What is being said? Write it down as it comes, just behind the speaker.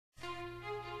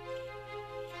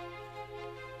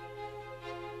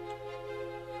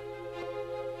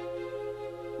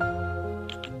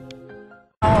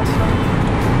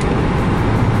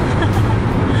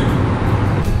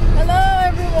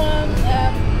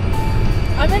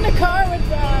I'm in the car with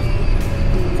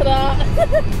ta-da!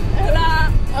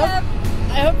 Ta-da!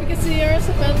 I hope you can see her in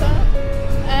Seventa.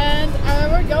 And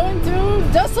we're going to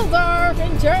Düsseldorf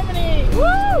in Germany.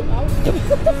 Woo! Oh.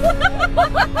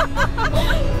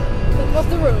 That was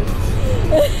the road.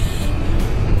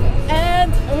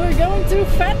 And we're going to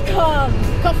Fedcon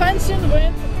convention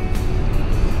with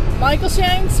Michael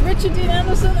Shanks, Richard Dean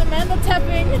Anderson, Amanda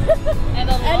Tapping, and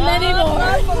many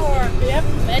more. Yep,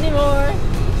 many more.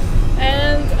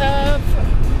 And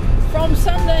from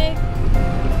Sunday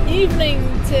evening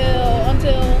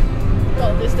until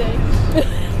well, this day,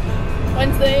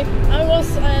 Wednesday, I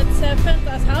was at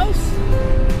Seventa's house,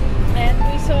 and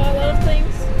we saw a lot of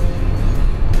things.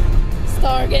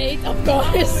 Stargate, of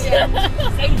course. Oh, yeah.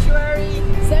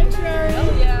 Sanctuary.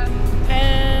 Oh yeah.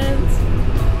 And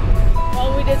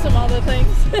well, we did some other things.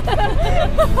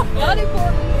 Not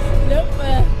important. Nope.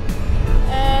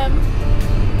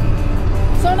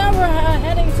 So now we're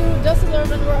heading to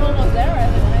Düsseldorf, and we're almost there. I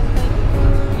think.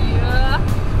 Yeah.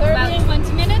 30, About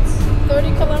 20 minutes.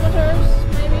 30 kilometers,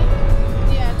 maybe.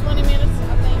 Yeah, 20 minutes,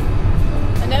 I think.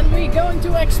 And then we're going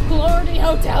to explore the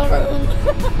hotel room.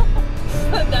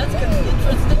 That's gonna be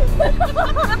interesting.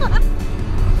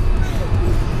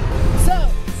 So,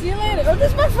 see you later. Oh, this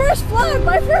is my first vlog,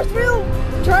 my first real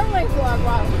traveling vlog.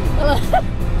 Wow.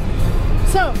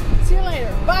 So, see you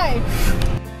later. Bye.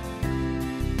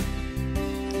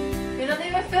 You're not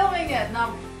even filming yet.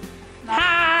 No.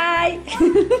 Hi.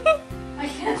 I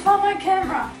can't find my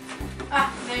camera.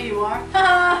 Ah, there you are.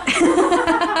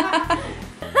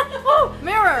 Oh,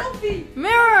 mirror. Selfie.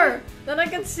 Mirror. Then I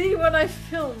can see what I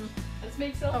film. Let's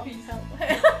make selfies. Oh,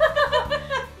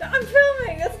 I'm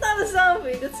filming. That's not a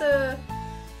selfie. That's a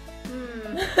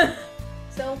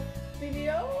self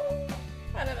video.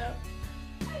 I don't know.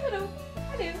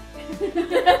 I do.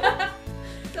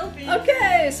 Selfie.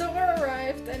 Okay, so we're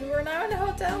arrived and we're now in the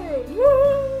hotel room.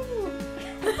 Woo!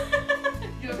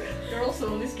 You're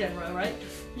also on this camera, right?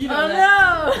 You know Oh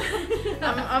that.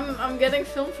 no! I'm getting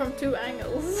filmed from 2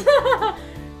 angles.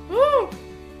 Woo!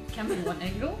 Camera in one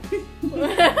angle.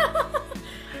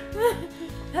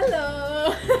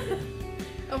 Hello!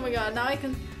 Oh my god, now I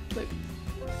can look.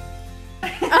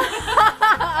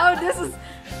 Oh, this is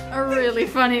a really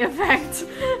funny effect.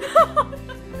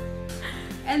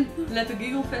 And let the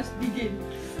giggle fest begin.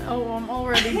 Oh, I'm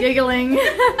already giggling.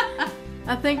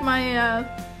 I think my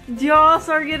jaws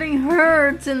are getting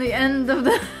hurt in the end of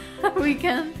the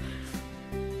weekend.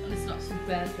 And it's not so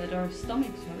bad that our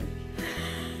stomachs hurt.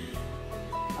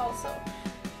 Also.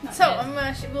 Not So,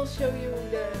 bad. we'll show you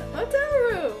the hotel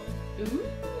room.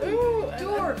 Ooh. Ooh,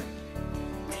 Tour.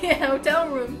 Yeah, hotel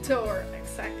room tour,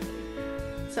 exactly.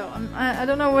 So, I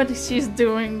don't know what she's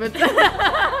doing, but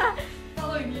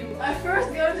Following you. I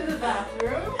first go to the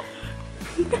bathroom.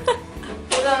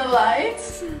 Put on the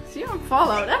lights. See, I'm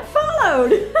followed. I'm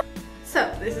followed! So,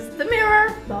 this is the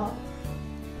mirror. The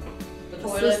This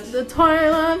toilet. is the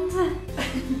toilet.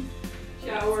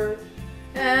 Shower.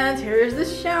 And here's the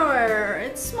shower.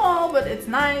 It's small, but it's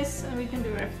nice, and we can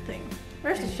do everything.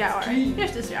 Where's the shower?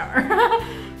 Here's the shower.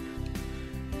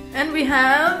 And we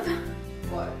have...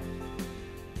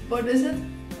 What is it?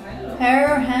 I don't know.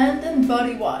 Hair, hand, and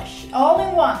body wash. All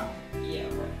in one. Yeah,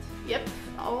 right. Yep,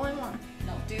 all in one.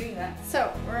 Not doing that.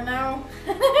 So, we're now...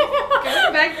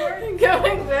 Going backward.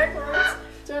 Going backwards.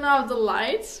 Turn off the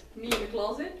lights. Me in the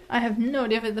closet. I have no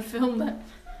idea if to film that.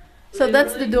 So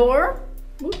that's the door.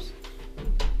 Whoops.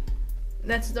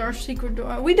 That's our secret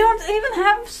door. We don't even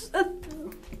have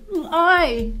an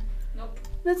eye. Nope.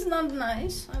 That's not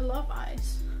nice. I love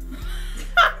eyes.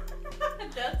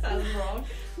 That sounds wrong.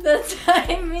 That's,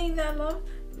 I mean, I love...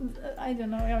 I don't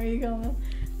know how you gonna...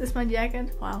 This is my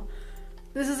jacket. Wow.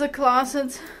 This is a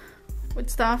closet with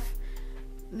stuff.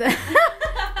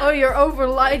 Oh, you're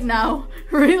overlight now.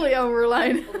 Really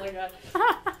overlight. Oh my god.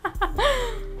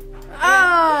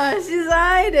 Ah, she's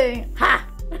hiding. Ha!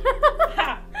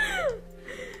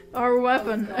 Our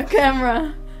weapon, a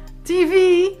camera,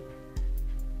 TV,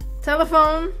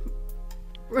 telephone,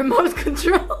 remote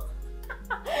control.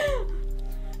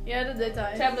 Yeah, the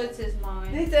details. Tablets is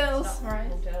mine. Details, It's not right.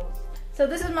 hotels. So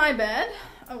this is my bed.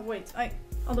 Oh wait,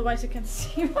 otherwise you can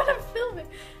see what I'm filming.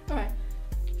 Alright.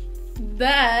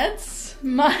 That's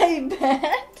my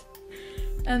bed.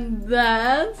 And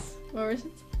that's... Where is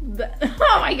it?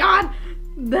 Oh my god!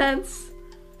 That's...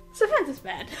 Seventa's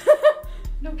bed.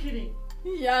 No kidding.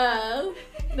 Yeah.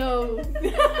 No.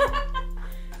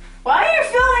 Why are you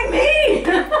filming me?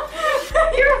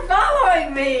 You're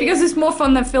following me! Because it's more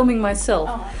fun than filming myself.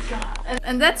 Oh my god.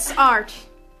 And that's art.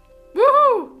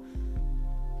 Woohoo!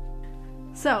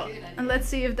 So, and let's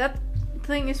see if that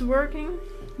thing is working.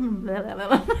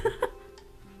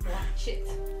 Shit.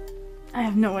 I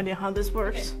have no idea how this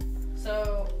works. Okay.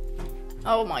 So.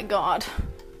 Oh my god.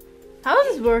 How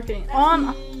is this working?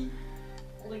 On.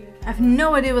 I have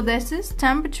no idea what this is.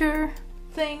 Temperature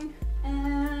thing.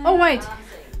 Oh wait.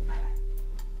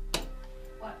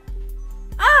 What?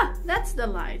 Ah, that's the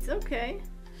light. Okay.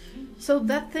 So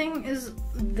that thing is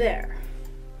there.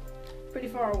 Pretty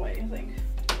far away, I think.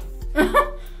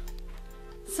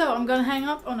 So I'm gonna hang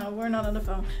up. Oh no, we're not on the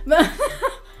phone. But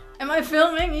am I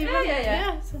filming even?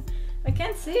 Yeah. So I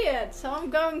can't see it, so I'm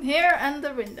going here and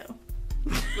the window.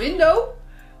 Window?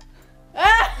 If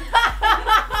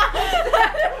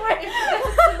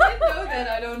that's the window, then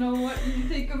I don't know what you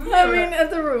think of a mirror. I mean, at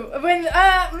the room.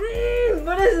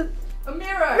 What is it? A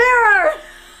mirror. Mirror.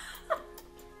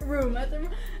 Room at the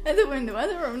window, at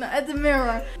the room, no, at the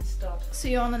mirror. Stop.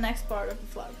 See you on the next part of the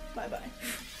vlog. Bye bye.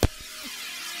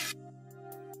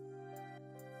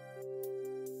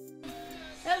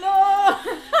 Hello.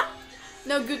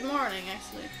 No, good morning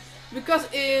actually, because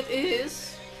it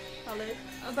is how late?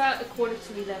 About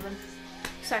 11:15.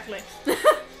 Exactly.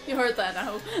 You heard that, I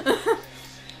hope.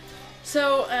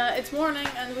 So it's morning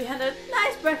and we had a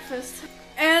nice breakfast.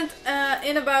 And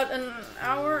in about an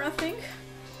hour, I think,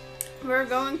 we're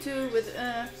going to with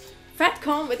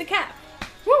Fedcon with a cab.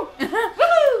 Woo!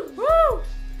 Woo! Woo!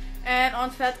 And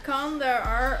on Fedcon there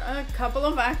are a couple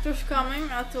of actors coming.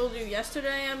 I told you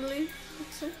yesterday, I believe.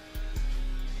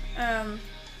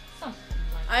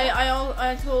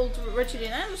 I told Richard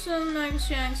Dean Anderson, Michael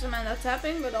Shanks, Amanda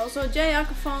Tapping, but also Jay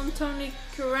Akafon, Tony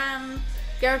Curran,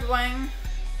 Garrett Wang,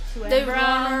 David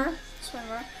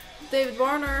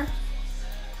Warner,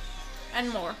 and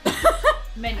more.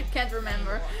 Many. I can't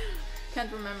remember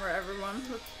everyone.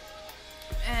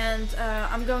 And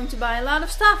I'm going to buy a lot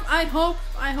of stuff. I hope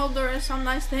there is some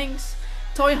nice things.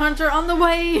 Toy hunter on the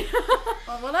way.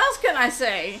 Well, what else can I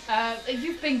say?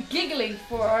 You've been giggling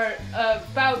for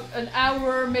about an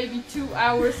hour, maybe 2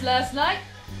 hours last night.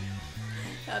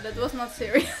 Yeah, that was not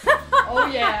serious. Oh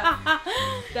yeah,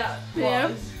 that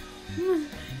was. Yeah.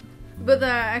 But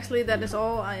actually that is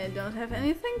all. I don't have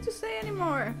anything to say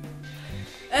anymore.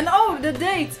 And oh, the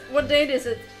date! What date is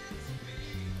it?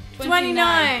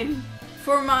 29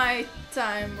 for my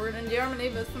time. We're in Germany,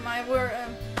 but for my we're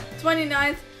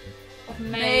 29th of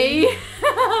May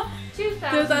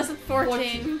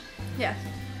 2014. Yeah.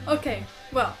 Okay.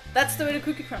 Well, that's the way the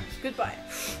cookie crumbles. Goodbye.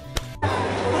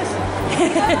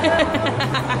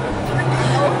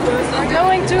 I'm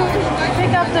going to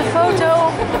pick up the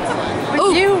photo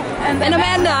with you and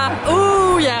Amanda.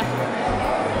 Oh yeah.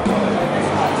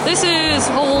 This is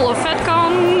Hall of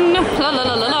Fedcon. La la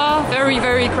la la la. Very,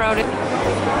 very crowded.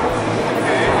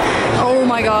 Oh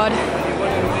my god.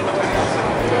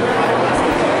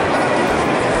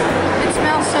 It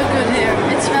smells so good here.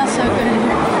 It smells so good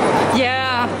here.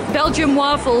 Yeah, Belgium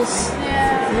waffles.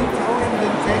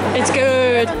 Yeah. It's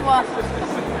good. German waffles.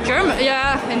 German,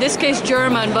 yeah, in this case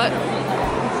German, but...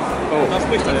 Oh, dat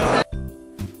spreekt hij, ja.